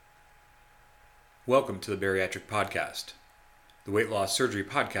Welcome to the Bariatric Podcast, the weight loss surgery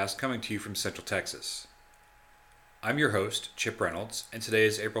podcast coming to you from Central Texas. I'm your host, Chip Reynolds, and today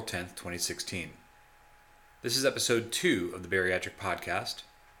is April 10th, 2016. This is episode 2 of the Bariatric Podcast.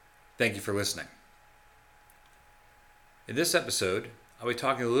 Thank you for listening. In this episode, I'll be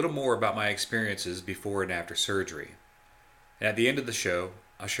talking a little more about my experiences before and after surgery. And at the end of the show,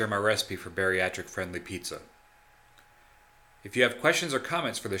 I'll share my recipe for bariatric-friendly pizza. If you have questions or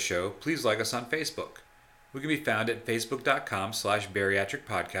comments for the show, please like us on Facebook. We can be found at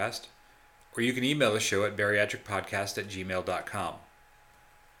facebook.com/bariatricpodcast, or you can email the show at bariatricpodcast@gmail.com.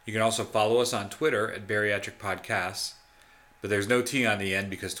 You can also follow us on Twitter at bariatricpodcasts, but there's no T on the end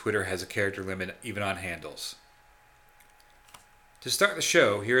because Twitter has a character limit even on handles. To start the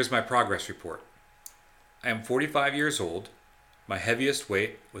show, here is my progress report. I am 45 years old. My heaviest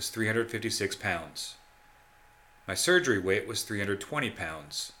weight was 356 pounds. My surgery weight was 320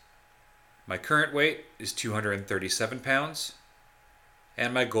 pounds. My current weight is 237 pounds,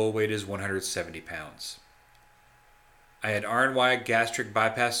 and my goal weight is 170 pounds. I had R&Y gastric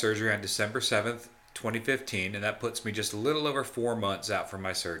bypass surgery on December 7th, 2015, and that puts me just a little over 4 months out from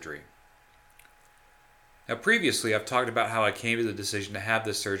my surgery. Now previously I've talked about how I came to the decision to have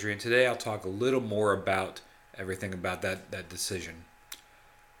this surgery, and today I'll talk a little more about everything about that decision.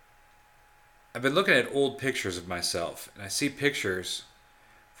 I've been looking at old pictures of myself, and I see pictures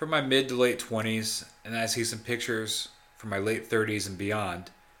from my mid to late 20s, and I see some pictures from my late 30s and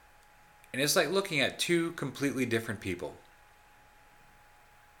beyond, and it's like looking at two completely different people.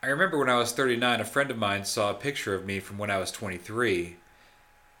 I remember when I was 39, a friend of mine saw a picture of me from when I was 23,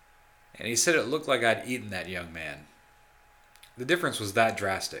 and he said it looked like I'd eaten that young man. The difference was that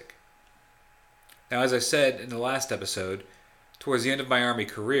drastic. Now, as I said in the last episode, towards the end of my Army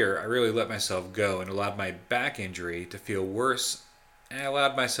career, I really let myself go and allowed my back injury to feel worse, and I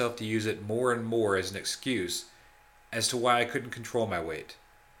allowed myself to use it more and more as an excuse as to why I couldn't control my weight.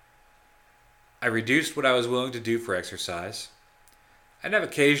 I reduced what I was willing to do for exercise. I'd have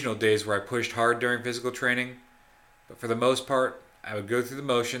occasional days where I pushed hard during physical training, but for the most part, I would go through the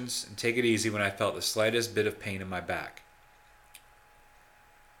motions and take it easy when I felt the slightest bit of pain in my back.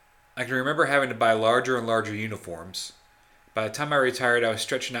 I can remember having to buy larger and larger uniforms. By the time I retired, I was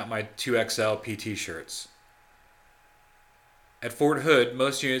stretching out my 2XL PT shirts. At Fort Hood,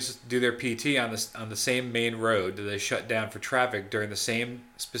 most units do their PT on the same main road that they shut down for traffic during the same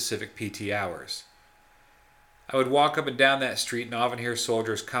specific PT hours. I would walk up and down that street and often hear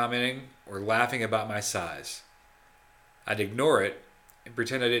soldiers commenting or laughing about my size. I'd ignore it and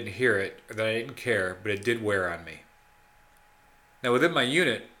pretend I didn't hear it or that I didn't care, but it did wear on me. Now within my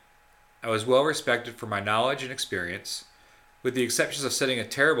unit, I was well respected for my knowledge and experience. With the exceptions of setting a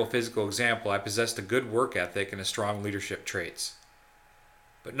terrible physical example, I possessed a good work ethic and a strong leadership traits.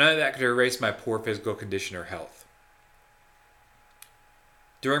 But none of that could erase my poor physical condition or health.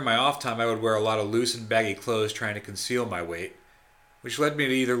 During my off time, I would wear a lot of loose and baggy clothes trying to conceal my weight, which led me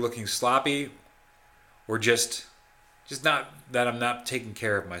to either looking sloppy or just not that I'm not taking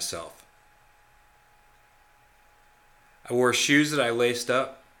care of myself. I wore shoes that I laced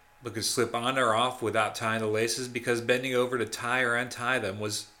up but could slip on or off without tying the laces because bending over to tie or untie them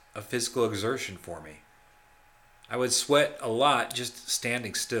was a physical exertion for me. I would sweat a lot just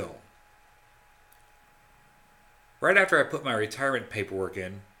standing still. Right after I put my retirement paperwork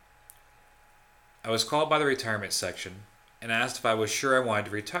in, I was called by the retirement section and asked if I was sure I wanted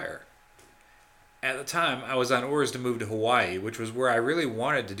to retire. At the time, I was on orders to move to Hawaii, which was where I really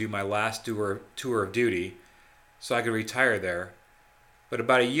wanted to do my last tour of duty so I could retire there. But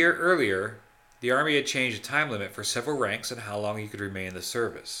about a year earlier, the Army had changed the time limit for several ranks and how long you could remain in the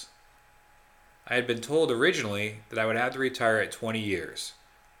service. I had been told originally that I would have to retire at 20 years,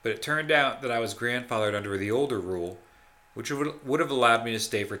 but it turned out that I was grandfathered under the older rule, which would have allowed me to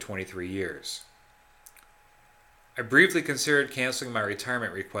stay for 23 years. I briefly considered canceling my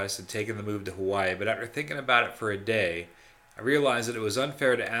retirement request and taking the move to Hawaii, but after thinking about it for a day, I realized that it was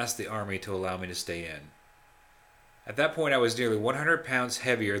unfair to ask the Army to allow me to stay in. At that point, I was nearly 100 pounds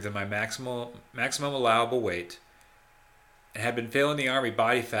heavier than my maximum allowable weight and had been failing the Army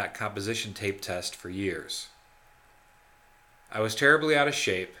body fat composition tape test for years. I was terribly out of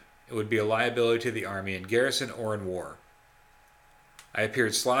shape and would be a liability to the Army in garrison or in war. I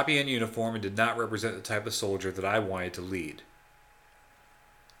appeared sloppy in uniform and did not represent the type of soldier that I wanted to lead.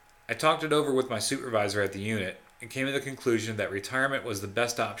 I talked it over with my supervisor at the unit and came to the conclusion that retirement was the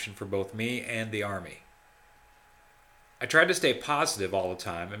best option for both me and the Army. I tried to stay positive all the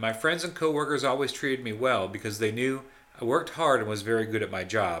time, and my friends and coworkers always treated me well because they knew I worked hard and was very good at my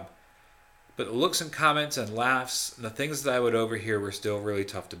job. But the looks and comments and laughs and the things that I would overhear were still really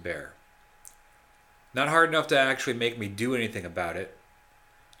tough to bear. Not hard enough to actually make me do anything about it,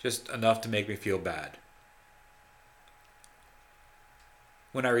 just enough to make me feel bad.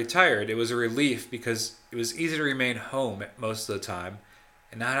 When I retired, it was a relief because it was easy to remain home most of the time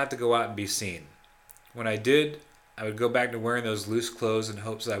and not have to go out and be seen. When I did, I would go back to wearing those loose clothes in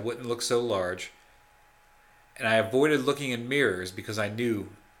hopes that I wouldn't look so large, and I avoided looking in mirrors because I knew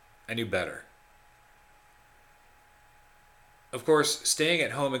better. Of course, staying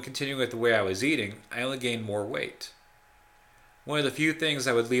at home and continuing with the way I was eating, I only gained more weight. One of the few things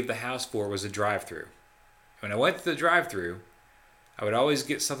I would leave the house for was a drive-thru. When I went to the drive-thru, I would always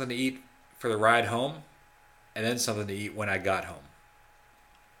get something to eat for the ride home, and then something to eat when I got home.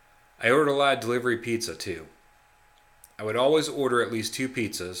 I ordered a lot of delivery pizza too. I would always order at least 2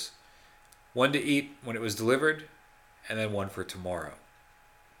 pizzas, one to eat when it was delivered, and then one for tomorrow.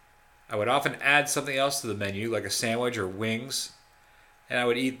 I would often add something else to the menu, like a sandwich or wings, and I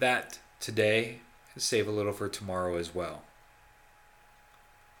would eat that today and save a little for tomorrow as well.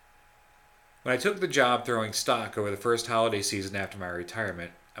 When I took the job throwing stock over the first holiday season after my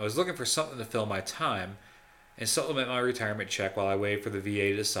retirement, I was looking for something to fill my time and supplement my retirement check while I waited for the VA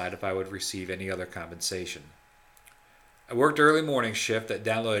to decide if I would receive any other compensation. I worked early morning shift that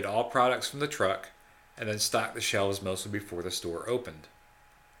downloaded all products from the truck and then stocked the shelves mostly before the store opened.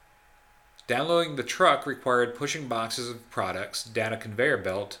 Downloading the truck required pushing boxes of products down a conveyor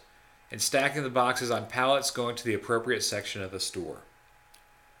belt and stacking the boxes on pallets going to the appropriate section of the store.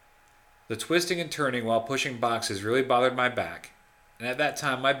 The twisting and turning while pushing boxes really bothered my back, and at that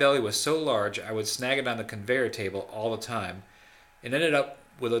time my belly was so large I would snag it on the conveyor table all the time and ended up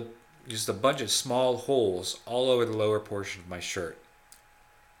with just a bunch of small holes all over the lower portion of my shirt.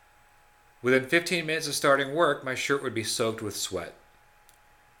 Within 15 minutes of starting work, my shirt would be soaked with sweat.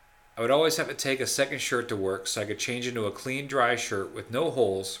 I would always have to take a second shirt to work so I could change into a clean, dry shirt with no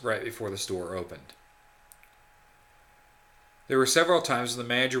holes right before the store opened. There were several times when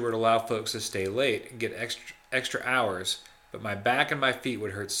the manager would allow folks to stay late and get extra hours, but my back and my feet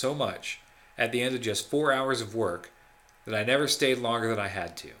would hurt so much at the end of just 4 hours of work that I never stayed longer than I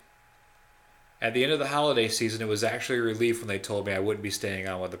had to. At the end of the holiday season, it was actually a relief when they told me I wouldn't be staying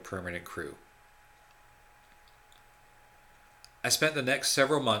on with the permanent crew. I spent the next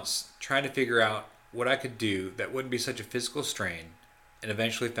several months trying to figure out what I could do that wouldn't be such a physical strain, and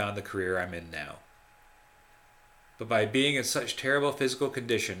eventually found the career I'm in now. But by being in such terrible physical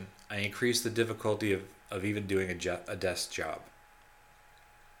condition, I increased the difficulty of even doing a desk job.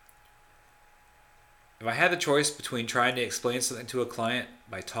 If I had the choice between trying to explain something to a client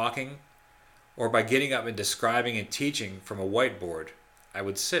by talking or by getting up and describing and teaching from a whiteboard, I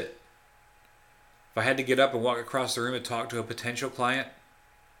would sit. If I had to get up and walk across the room and talk to a potential client,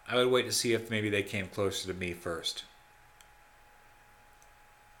 I would wait to see if maybe they came closer to me first.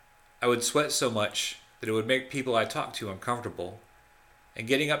 I would sweat so much that it would make people I talked to uncomfortable, and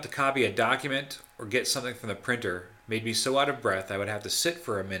getting up to copy a document or get something from the printer made me so out of breath I would have to sit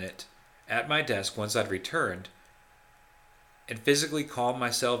for a minute at my desk once I'd returned and physically calm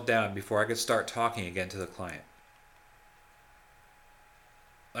myself down before I could start talking again to the client.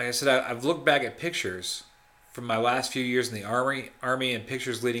 Like I said, I've looked back at pictures from my last few years in the Army and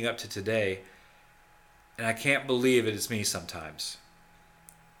pictures leading up to today, and I can't believe it is me sometimes.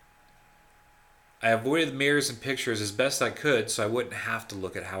 I avoided mirrors and pictures as best I could so I wouldn't have to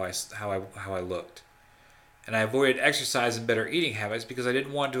look at how I looked. And I avoided exercise and better eating habits because I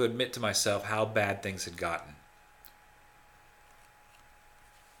didn't want to admit to myself how bad things had gotten.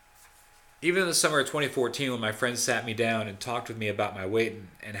 Even in the summer of 2014, when my friend sat me down and talked with me about my weight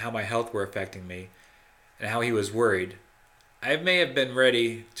and how my health were affecting me and how he was worried, I may have been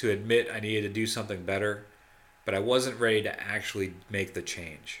ready to admit I needed to do something better, but I wasn't ready to actually make the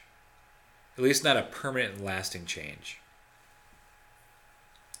change. At least not a permanent and lasting change.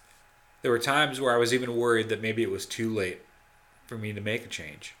 There were times where I was even worried that maybe it was too late for me to make a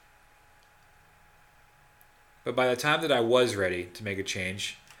change. But by the time that I was ready to make a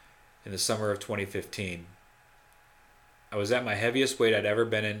change, in the summer of 2015, I was at my heaviest weight I'd ever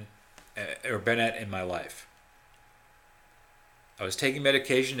been at in my life. I was taking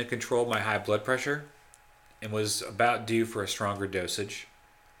medication to control my high blood pressure and was about due for a stronger dosage.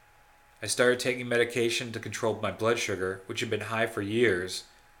 I started taking medication to control my blood sugar, which had been high for years,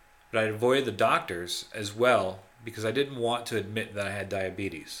 but I avoided the doctors as well because I didn't want to admit that I had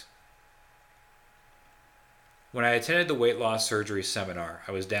diabetes. When I attended the weight loss surgery seminar,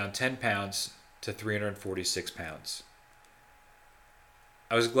 I was down 10 pounds to 346 pounds.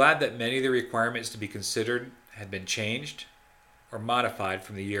 I was glad that many of the requirements to be considered had been changed or modified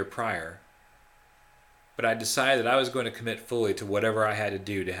from the year prior, but I decided that I was going to commit fully to whatever I had to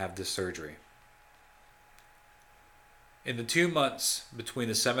do to have this surgery. In the 2 months between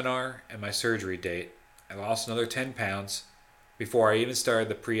the seminar and my surgery date, I lost another 10 pounds before I even started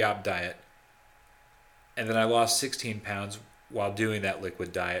the pre-op diet, and then I lost 16 pounds while doing that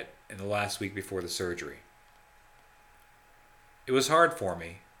liquid diet in the last week before the surgery. It was hard for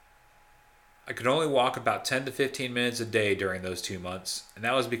me. I could only walk about 10 to 15 minutes a day during those 2 months, and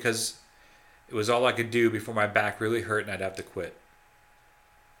that was because it was all I could do before my back really hurt and I'd have to quit.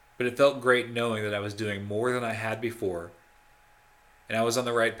 But it felt great knowing that I was doing more than I had before, and I was on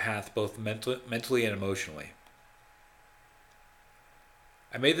the right path both mentally and emotionally.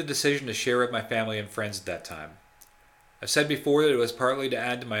 I made the decision to share with my family and friends at that time. I've said before that it was partly to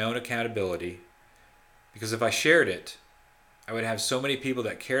add to my own accountability, because if I shared it, I would have so many people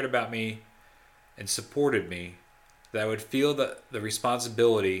that cared about me and supported me that I would feel the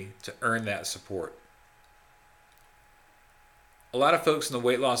responsibility to earn that support. A lot of folks in the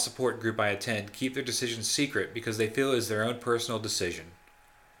weight loss support group I attend keep their decisions secret because they feel it is their own personal decision.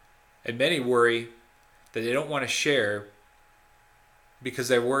 And many worry that they don't want to share because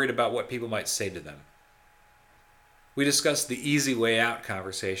they're worried about what people might say to them. We discuss the easy way out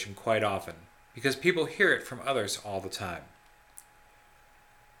conversation quite often because people hear it from others all the time.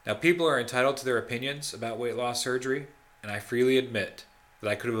 Now, people are entitled to their opinions about weight loss surgery, and I freely admit that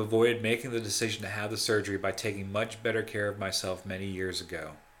I could have avoided making the decision to have the surgery by taking much better care of myself many years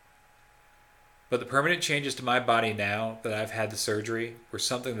ago. But the permanent changes to my body now that I've had the surgery were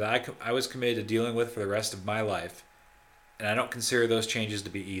something that I was committed to dealing with for the rest of my life, and I don't consider those changes to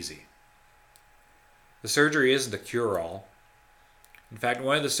be easy. The surgery isn't a cure-all. In fact,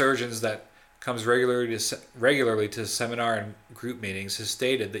 one of the surgeons that comes regularly to seminar and group meetings has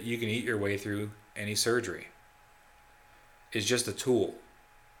stated that you can eat your way through any surgery. It's just a tool.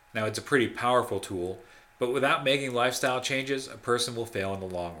 Now, it's a pretty powerful tool, but without making lifestyle changes, a person will fail in the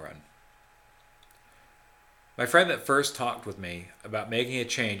long run. My friend that first talked with me about making a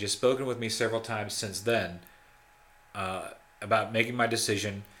change has spoken with me several times since then about making my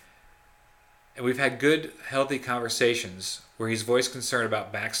decision, and we've had good, healthy conversations where he's voiced concern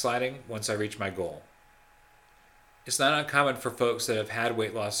about backsliding once I reach my goal. It's not uncommon for folks that have had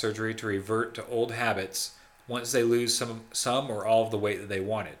weight loss surgery to revert to old habits once they lose some or all of the weight that they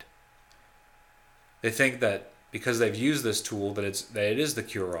wanted. They think that because they've used this tool that it is the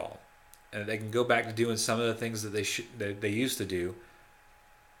cure-all, and that they can go back to doing some of the things that they used to do,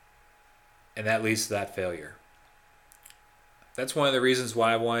 and that leads to that failure. That's one of the reasons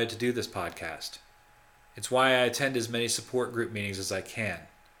why I wanted to do this podcast. It's why I attend as many support group meetings as I can.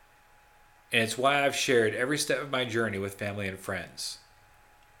 And it's why I've shared every step of my journey with family and friends.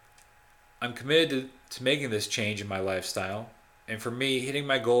 I'm committed to making this change in my lifestyle, and for me, hitting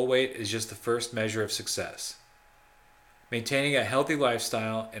my goal weight is just the first measure of success. Maintaining a healthy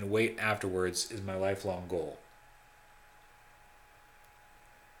lifestyle and weight afterwards is my lifelong goal.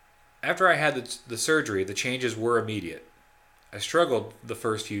 After I had the surgery, the changes were immediate. I struggled the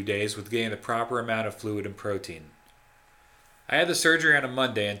first few days with getting the proper amount of fluid and protein. I had the surgery on a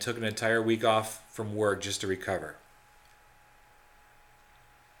Monday and took an entire week off from work just to recover.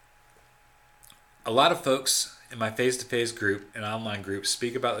 A lot of folks in my face-to-face group and online groups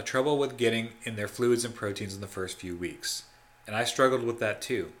speak about the trouble with getting in their fluids and proteins in the first few weeks, and I struggled with that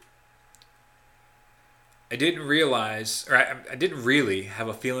too. I didn't really have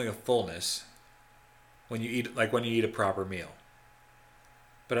a feeling of fullness when you eat a proper meal.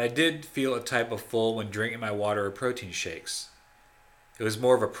 But I did feel a type of full when drinking my water or protein shakes. It was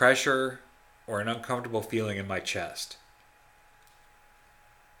more of a pressure or an uncomfortable feeling in my chest.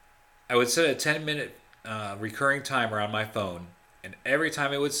 I would set a 10-minute recurring timer on my phone, and every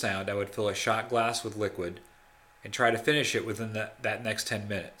time it would sound, I would fill a shot glass with liquid and try to finish it within that next 10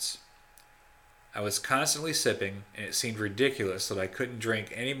 minutes. I was constantly sipping, and it seemed ridiculous that I couldn't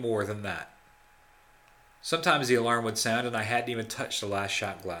drink any more than that. Sometimes the alarm would sound and I hadn't even touched the last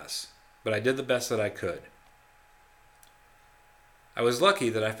shot glass, but I did the best that I could. I was lucky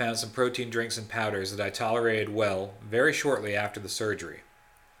that I found some protein drinks and powders that I tolerated well very shortly after the surgery.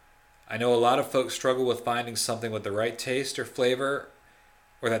 I know a lot of folks struggle with finding something with the right taste or flavor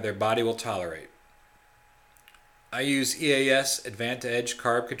or that their body will tolerate. I use EAS Advantage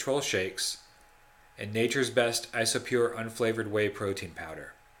Carb Control Shakes and Nature's Best Isopure Unflavored Whey Protein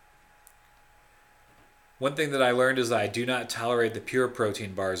Powder. One thing that I learned is that I do not tolerate the pure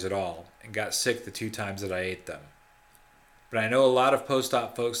protein bars at all and got sick the 2 times that I ate them. But I know a lot of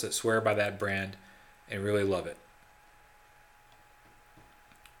post-op folks that swear by that brand and really love it.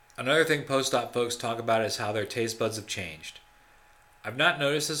 Another thing post-op folks talk about is how their taste buds have changed. I've not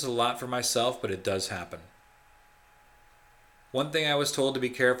noticed this a lot for myself, but it does happen. One thing I was told to be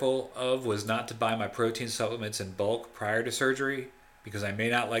careful of was not to buy my protein supplements in bulk prior to surgery because I may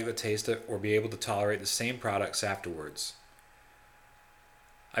not like the taste of or be able to tolerate the same products afterwards.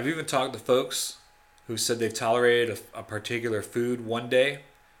 I've even talked to folks who said they've tolerated a particular food one day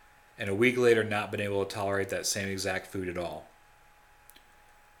and a week later not been able to tolerate that same exact food at all.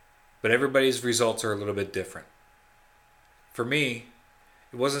 But everybody's results are a little bit different. For me,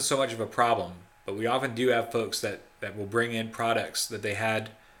 it wasn't so much of a problem, but we often do have folks that will bring in products that they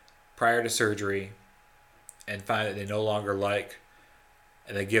had prior to surgery and find that they no longer like,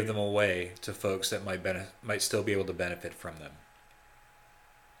 and they give them away to folks that might still be able to benefit from them.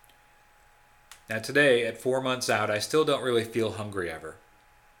 Now today, at 4 months out, I still don't really feel hungry ever.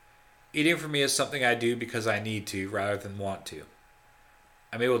 Eating for me is something I do because I need to rather than want to.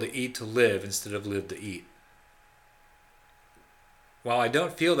 I'm able to eat to live instead of live to eat. While I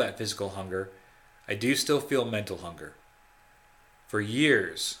don't feel that physical hunger, I do still feel mental hunger. For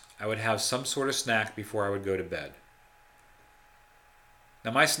years, I would have some sort of snack before I would go to bed.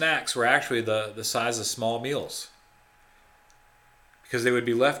 Now my snacks were actually the size of small meals because they would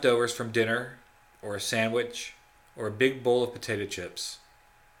be leftovers from dinner or a sandwich or a big bowl of potato chips.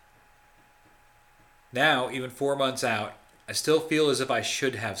 Now, even 4 months out, I still feel as if I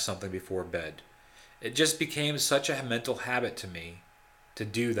should have something before bed. It just became such a mental habit to me to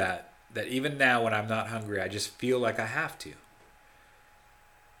do that even now when I'm not hungry, I just feel like I have to.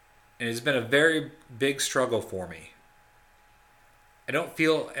 And it's been a very big struggle for me. I don't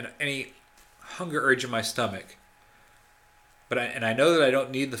feel any hunger urge in my stomach, but I know that I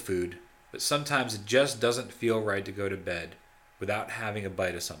don't need the food, but sometimes it just doesn't feel right to go to bed without having a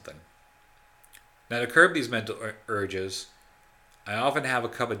bite of something. Now to curb these mental urges, I often have a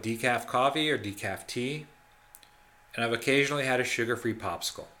cup of decaf coffee or decaf tea, and I've occasionally had a sugar-free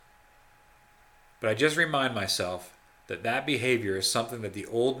popsicle. But I just remind myself that behavior is something that the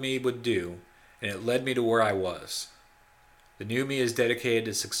old me would do, and it led me to where I was. The new me is dedicated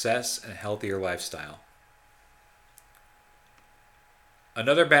to success and a healthier lifestyle.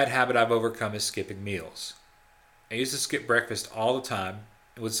 Another bad habit I've overcome is skipping meals. I used to skip breakfast all the time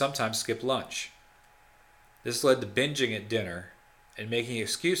and would sometimes skip lunch. This led to binging at dinner and making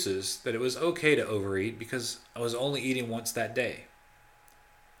excuses that it was okay to overeat because I was only eating once that day.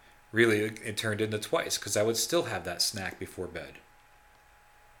 Really, it turned into twice because I would still have that snack before bed.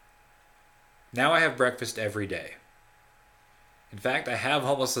 Now I have breakfast every day. In fact, I have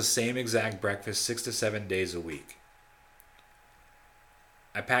almost the same exact breakfast 6 to 7 days a week.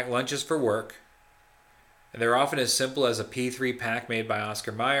 I pack lunches for work, and they're often as simple as a P3 pack made by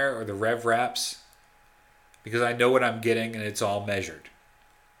Oscar Mayer or the Rev Wraps, because I know what I'm getting and it's all measured.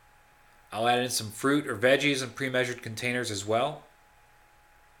 I'll add in some fruit or veggies in pre-measured containers as well,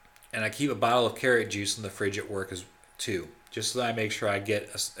 and I keep a bottle of carrot juice in the fridge at work too, just so that I make sure I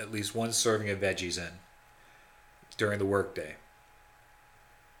get at least one serving of veggies in during the workday.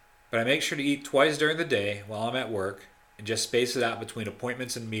 But I make sure to eat twice during the day while I'm at work and just space it out between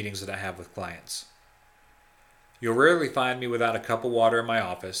appointments and meetings that I have with clients. You'll rarely find me without a cup of water in my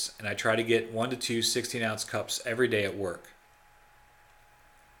office, and I try to get 1 to 2 16-ounce cups every day at work.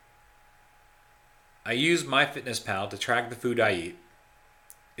 I use MyFitnessPal to track the food I eat.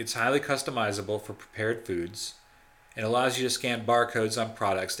 It's highly customizable for prepared foods and allows you to scan barcodes on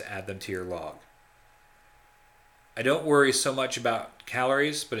products to add them to your log. I don't worry so much about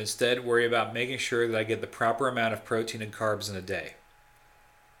calories, but instead worry about making sure that I get the proper amount of protein and carbs in a day.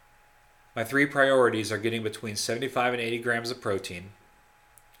 My 3 priorities are getting between 75 and 80 grams of protein,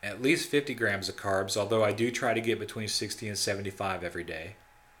 at least 50 grams of carbs, although I do try to get between 60 and 75 every day,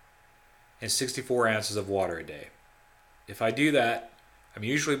 and 64 ounces of water a day. If I do that, I'm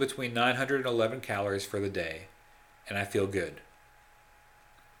usually between 911 calories for the day, and I feel good.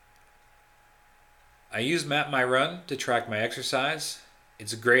 I use Map My Run to track my exercise.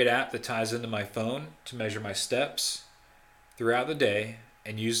 It's a great app that ties into my phone to measure my steps throughout the day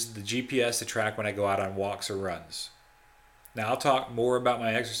and uses the GPS to track when I go out on walks or runs. Now I'll talk more about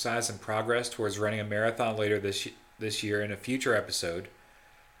my exercise and progress towards running a marathon later this year in a future episode,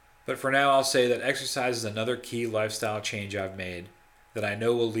 but for now I'll say that exercise is another key lifestyle change I've made that I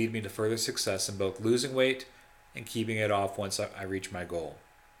know will lead me to further success in both losing weight and keeping it off once I reach my goal.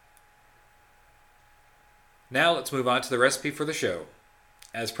 Now let's move on to the recipe for the show.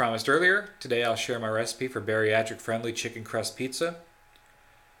 As promised earlier, today I'll share my recipe for bariatric-friendly chicken crust pizza.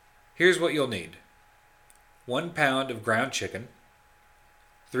 Here's what you'll need. 1 pound of ground chicken,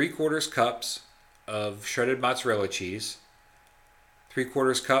 3/4 cups of shredded mozzarella cheese,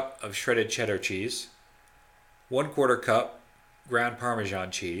 3/4 cup of shredded cheddar cheese, 1/4 cup ground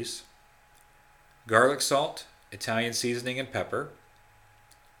Parmesan cheese, garlic salt, Italian seasoning and pepper,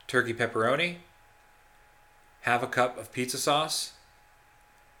 turkey pepperoni, half a cup of pizza sauce,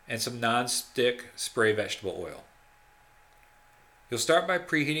 and some non-stick spray vegetable oil. You'll start by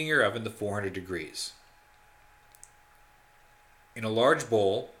preheating your oven to 400 degrees. In a large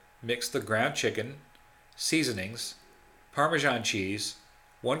bowl, mix the ground chicken, seasonings, Parmesan cheese,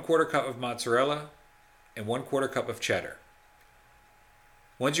 1/4 cup of mozzarella, and 1/4 cup of cheddar.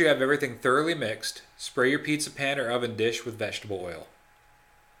 Once you have everything thoroughly mixed, spray your pizza pan or oven dish with vegetable oil.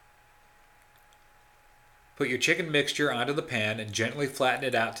 Put your chicken mixture onto the pan and gently flatten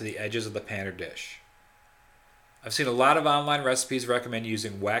it out to the edges of the pan or dish. I've seen a lot of online recipes recommend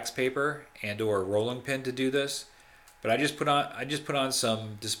using wax paper and/or a rolling pin to do this, but I just put on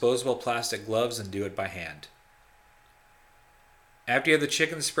some disposable plastic gloves and do it by hand. After you have the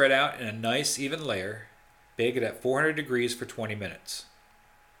chicken spread out in a nice even layer, bake it at 400 degrees for 20 minutes.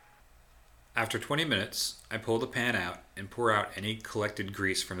 After 20 minutes, I pull the pan out and pour out any collected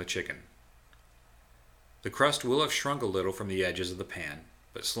grease from the chicken. The crust will have shrunk a little from the edges of the pan,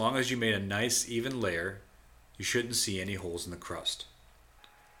 but as long as you made a nice even layer, you shouldn't see any holes in the crust.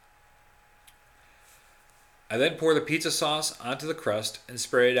 I then pour the pizza sauce onto the crust and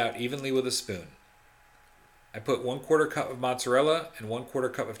spray it out evenly with a spoon. I put 1/4 cup of mozzarella and 1/4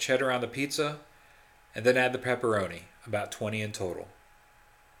 cup of cheddar on the pizza, and then add the pepperoni, about 20 in total.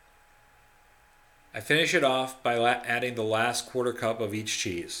 I finish it off by adding the last 1/4 cup of each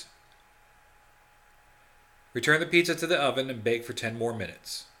cheese. Return the pizza to the oven and bake for 10 more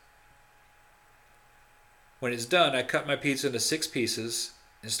minutes. When it's done, I cut my pizza into 6 pieces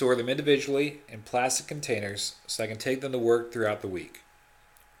and store them individually in plastic containers so I can take them to work throughout the week.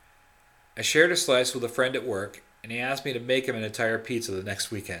 I shared a slice with a friend at work, and he asked me to make him an entire pizza the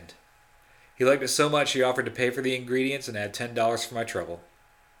next weekend. He liked it so much he offered to pay for the ingredients and add $10 for my trouble.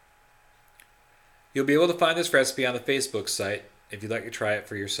 You'll be able to find this recipe on the Facebook site if you'd like to try it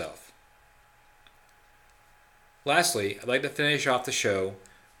for yourself. Lastly, I'd like to finish off the show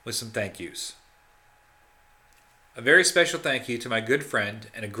with some thank yous. A very special thank you to my good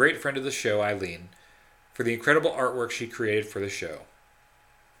friend and a great friend of the show, Eileen, for the incredible artwork she created for the show.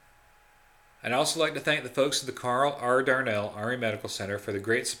 I'd also like to thank the folks at the Carl R. Darnell Army Medical Center for the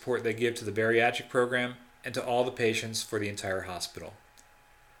great support they give to the bariatric program and to all the patients for the entire hospital.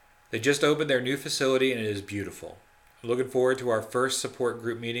 They just opened their new facility and it is beautiful. I'm looking forward to our first support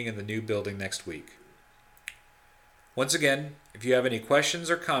group meeting in the new building next week. Once again, if you have any questions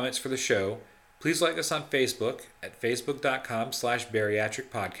or comments for the show, please like us on Facebook at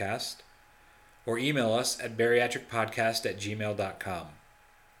facebook.com/bariatricpodcast or email us at bariatricpodcast@gmail.com.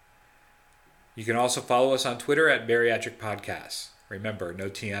 You can also follow us on Twitter at bariatricpodcast. Remember, no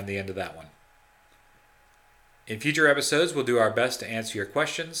T on the end of that one. In future episodes, we'll do our best to answer your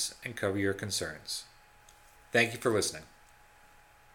questions and cover your concerns. Thank you for listening.